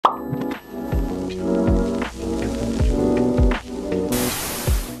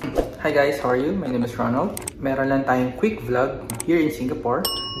Hi guys, how are you? My name is Ronald. Meron lang tayong quick vlog here in Singapore.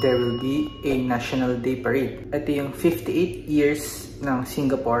 There will be a National Day Parade. Ito yung 58 years ng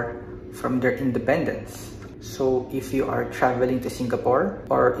Singapore from their independence. So if you are traveling to Singapore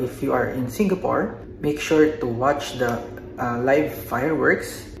or if you are in Singapore, make sure to watch the live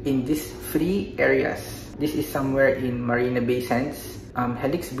fireworks in these free areas. This is somewhere in Marina Bay Sands,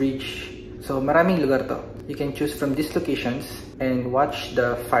 Helix Bridge. So maraming lugar to. You can choose from these locations and watch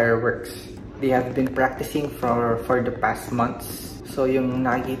the fireworks. They have been practicing for the past months. So yung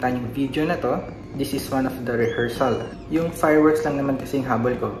nakikita yung video na to, this is one of the rehearsal. Yung fireworks lang naman kasing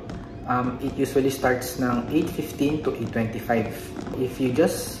habol ko. It usually starts ng 8:15 to 8:25. If you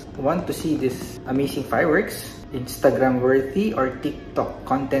just want to see this amazing fireworks, Instagram worthy or TikTok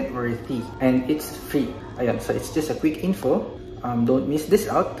content worthy, and it's free. Ayan, so it's just a quick info. Don't miss this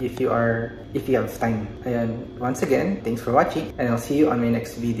out if you have time. Ayan, once again, thanks for watching and I'll see you on my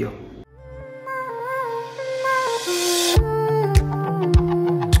next video.